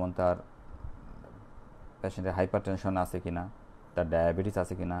যেমন তার পেশেন্টের হাইপার টেনশন আছে কিনা, তার ডায়াবেটিস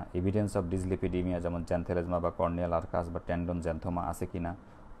আছে কিনা, এভিডেন্স অফ ডিসলিপিডিমিয়া যেমন জ্যান্থেলেজমা বা কর্নিয়াল আর্কাস বা টেন্ডন জ্যান্থোমা আছে কিনা,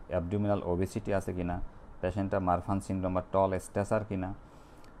 অ্যাবডোমিনাল ওবেসিটি আছে কিনা, পেশেন্টটা মারফান সিনড্রোম বা টল স্ট্যাচার কিনা,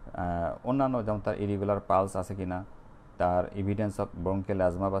 অন্যান্য যেমন তার ইরেগুলার পালস আছে কিনা, তার এভিডেন্স অফ ব্রঙ্কিয়াল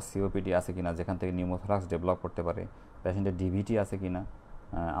অ্যাজমা বা সিওপিডি আছে কিনা যেখান থেকে নিউমোথরাক্স ডেভেলপ করতে পারে, পেশেন্টের ডিভিটি আছে কিনা,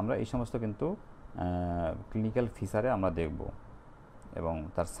 আমরা এই সমস্ত কিন্তু ক্লিনিক্যাল ফিচারে আমরা দেখব এবং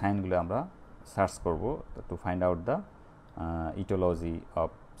তার সাইনগুলো আমরা সার্চ করব to find out the ইটোলজি of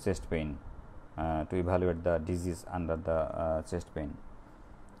chest pain, two evaluate the disease under the chest pain.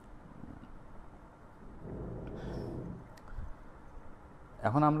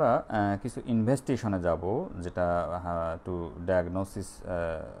 এখন আমরা কিছু ইনভেস্টিগেশনে যাব যেটা two diagnosis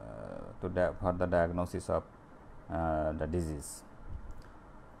for the diagnosis of the disease.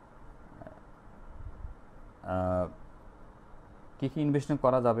 Key key investigation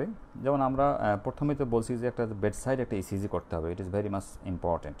করা যাবে, যেমন আমরা প্রথমেই তো বলছি যে একটা বেডসাইড একটা ইসিজি করতে হবে, it is very much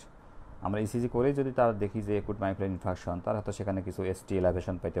important. আমরা ইসিজি করেই যদি তার দেখি যে একুট মাইক্রো ইনফাকশন, তার হয়তো সেখানে কিছু এসটি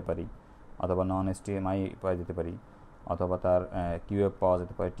এলাভেশন পাইতে পারি, অথবা নন এসটিএমআই পাওয়া যেতে পারি, অথবা তার কিউএফ পাওয়া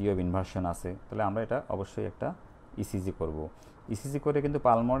যেতে পারে, টিওএফ ইনভার্সন আছে, তাহলে আমরা এটা অবশ্যই একটা ইসিজি করব। ইসিজি করে কিন্তু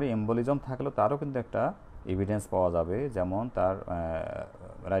পালমোনারি এম্বোলিজম থাকলেও তারও কিন্তু একটা এভিডেন্স পাওয়া যাবে, যেমন তার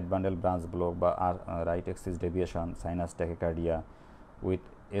রাইট বান্ডেল ব্রাঞ্চ ব্লক বা right axis deviation, sinus tachycardia with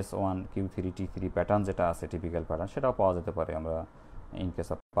S1 Q3 T3 pattern যেটা আছে টিপিক্যাল প্যাটার্ন, সেটাও পাওয়া যেতে পারে আমরা in case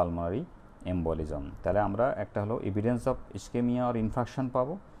of pulmonary embolism. তাহলে আমরা একটা হলো evidence of ischaemia R infection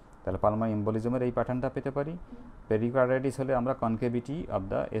পাবো, তাহলে পালমোনারি এম্বোলিজমের এই প্যাটার্নটা পেতে পারি। পেরিকার্ডাইটিস হলে আমরা concavity of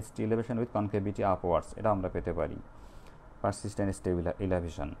the ST elevation with concavity upwards, এটা আমরা পেতে পারি, পারসিস্টেন্ট স্টেবল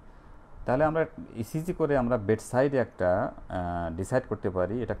এলিভেশন। তাহলে আমরা ইসিজি করে আমরা বেড সাইডে একটা ডিসাইড করতে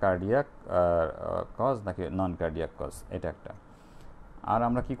পারি এটা কার্ডিয়াক কজ নাকি নন কার্ডিয়াক কজ, এটা একটা। আর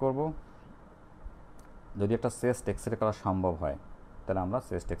আমরা কি করব, যদি একটা চেস্ট এক্সরে করা সম্ভব হয় তাহলে আমরা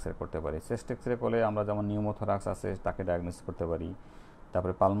চেস্ট এক্সরে করতে পারি। চেস্ট এক্সরে করলে আমরা যেমন নিউমোথরাক্স আছে তাকে ডায়াগনোসিস করতে পারি,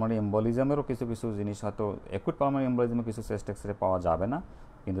 তারপরে পালমোনারি এম্বোলিজমেরও কিছু কিছু জিনিস হয়তো একুট পালমোনারি এম্বোলিজমে কিছু চেস্ট এক্সরে পাওয়া যাবে না,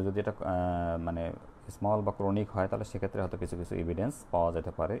 কিন্তু যদি এটা মানে স্মল বা ক্রনিক হয় তাহলে সেক্ষেত্রে হয়তো কিছু কিছু এভিডেন্স পাওয়া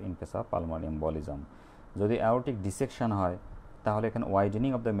যেতে পারে in case of pulmonary embolism. যদি অ্যাওর্টিক ডিসেকশন হয় তাহলে এখানে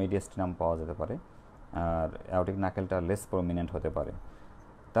ওয়াইডেনিং অফ দ্য মেডিয়াস্টিনাম পাওয়া যেতে পারে, আর অ্যাওর্টিক নাকেলটা লেস প্রমিনেন্ট হতে পারে।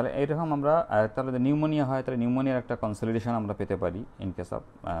 তাহলে এইরকম আমরা, তাহলে যদি নিউমোনিয়া হয় তাহলে নিউমোনিয়ার একটা কনসলিডেশন আমরা পেতে পারি in case of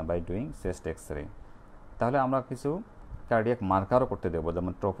by doing chest x-ray. তাহলে আমরা কিছু কার্ডিয়াক মার্কারও করতে দেবো,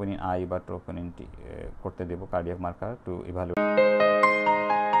 যেমন ট্রোপোনিন আই বা ট্রোপোনিন টি করতে দেবো কার্ডিয়াক মার্কার টু ইভ্যালুয়েট।